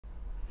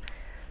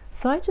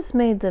So I just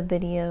made the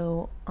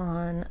video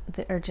on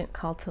the urgent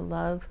call to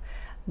love,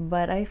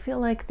 but I feel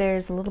like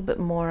there's a little bit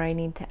more I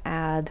need to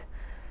add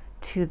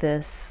to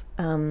this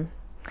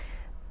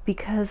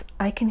because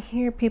I can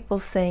hear people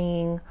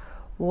saying,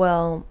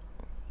 well,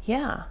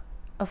 yeah,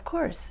 of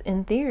course,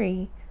 in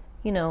theory,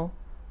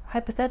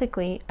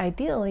 hypothetically,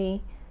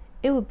 ideally,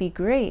 it would be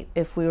great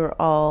if we were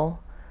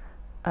all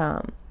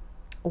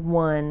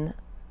one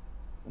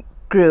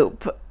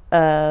group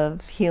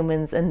of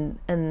humans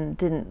and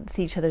didn't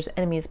see each other as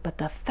enemies. But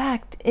the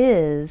fact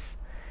is,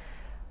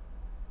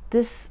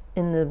 this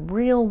in the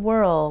real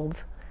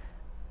world,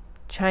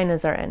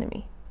 China's our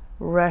enemy,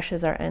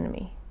 Russia's our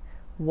enemy,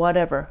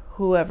 whatever,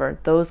 whoever,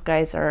 those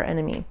guys are our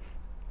enemy.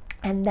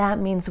 And that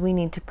means we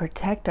need to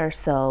protect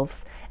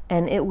ourselves,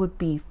 and it would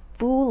be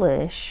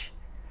foolish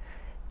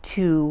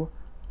to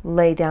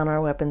lay down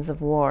our weapons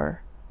of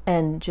war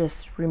and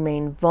just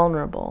remain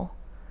vulnerable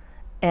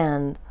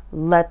and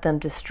let them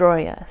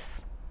destroy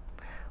us.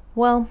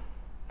 Well,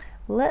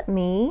 let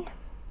me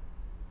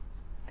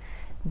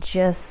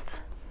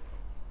just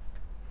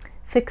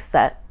fix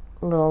that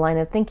little line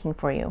of thinking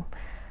for you.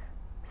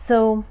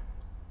 So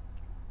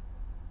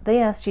they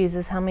asked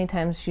Jesus how many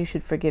times you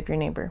should forgive your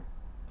neighbor.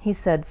 He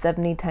said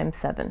 70 times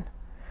 7.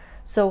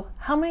 So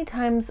how many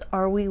times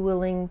are we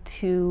willing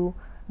to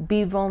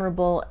be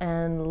vulnerable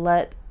and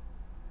let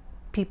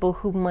people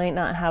who might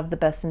not have the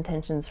best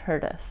intentions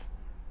hurt us?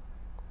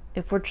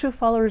 If we're true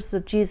followers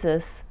of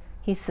Jesus,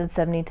 he said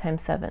 70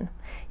 times 7.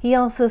 He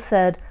also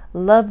said,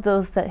 love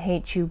those that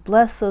hate you,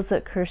 bless those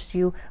that curse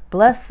you,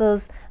 bless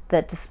those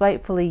that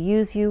despitefully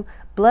use you,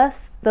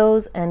 bless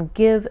those and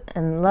give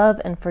and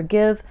love and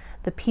forgive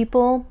the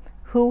people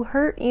who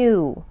hurt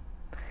you.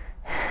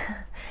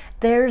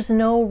 There's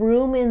no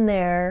room in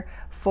there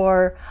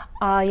for,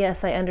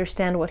 yes, I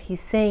understand what he's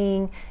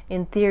saying.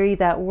 In theory,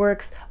 that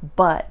works,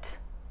 but,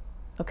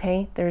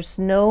 okay? There's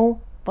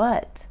no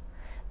but.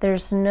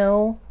 There's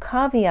no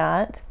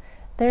caveat.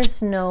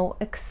 There's no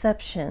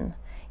exception.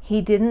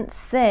 He didn't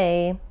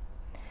say,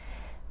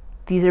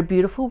 these are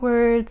beautiful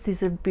words,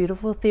 these are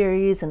beautiful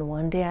theories, and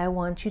one day I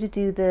want you to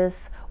do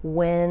this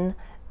when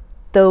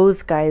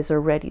those guys are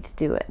ready to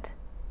do it.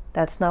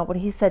 That's not what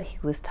he said. He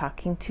was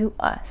talking to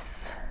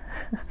us.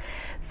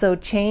 So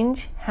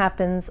change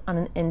happens on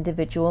an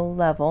individual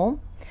level.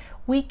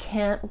 We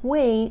can't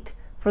wait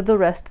for the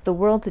rest of the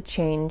world to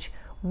change.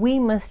 We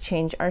must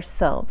change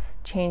ourselves.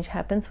 Change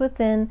happens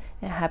within.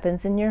 It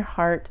happens in your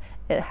heart.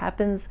 It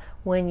happens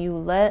when you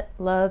let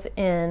love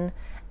in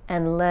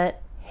and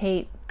let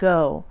hate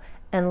go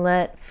and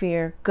let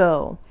fear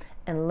go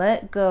and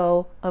let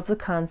go of the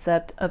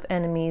concept of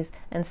enemies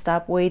and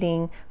stop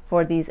waiting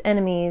for these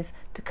enemies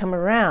to come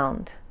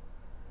around.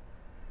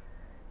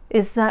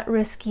 Is that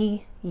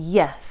risky?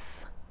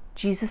 Yes.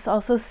 Jesus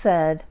also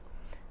said,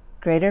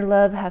 greater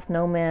love hath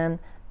no man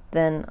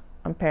than,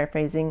 I'm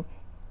paraphrasing,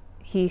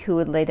 he who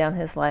would lay down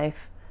his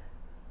life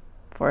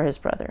for his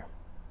brother.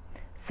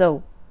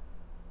 So,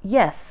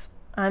 yes,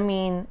 I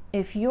mean,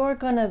 if you're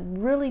going to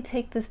really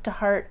take this to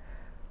heart,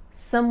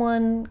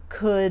 someone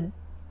could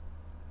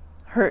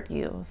hurt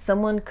you.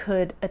 Someone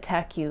could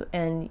attack you,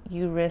 and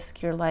you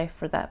risk your life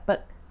for that.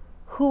 But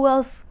who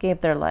else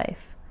gave their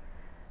life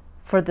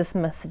for this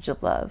message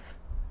of love?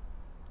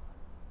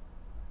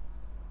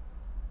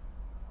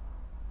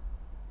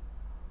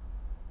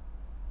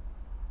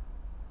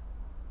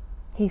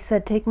 He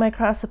said, take my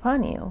cross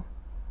upon you.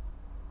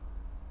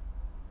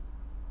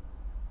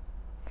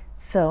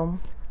 So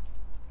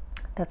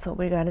that's what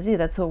we got to do.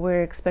 That's what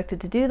we're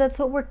expected to do. That's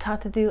what we're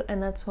taught to do.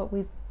 And that's what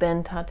we've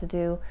been taught to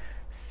do.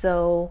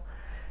 So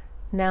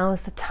now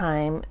is the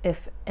time.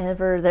 If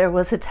ever there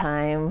was a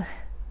time,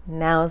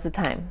 now is the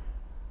time.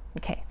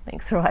 Okay,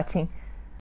 thanks for watching.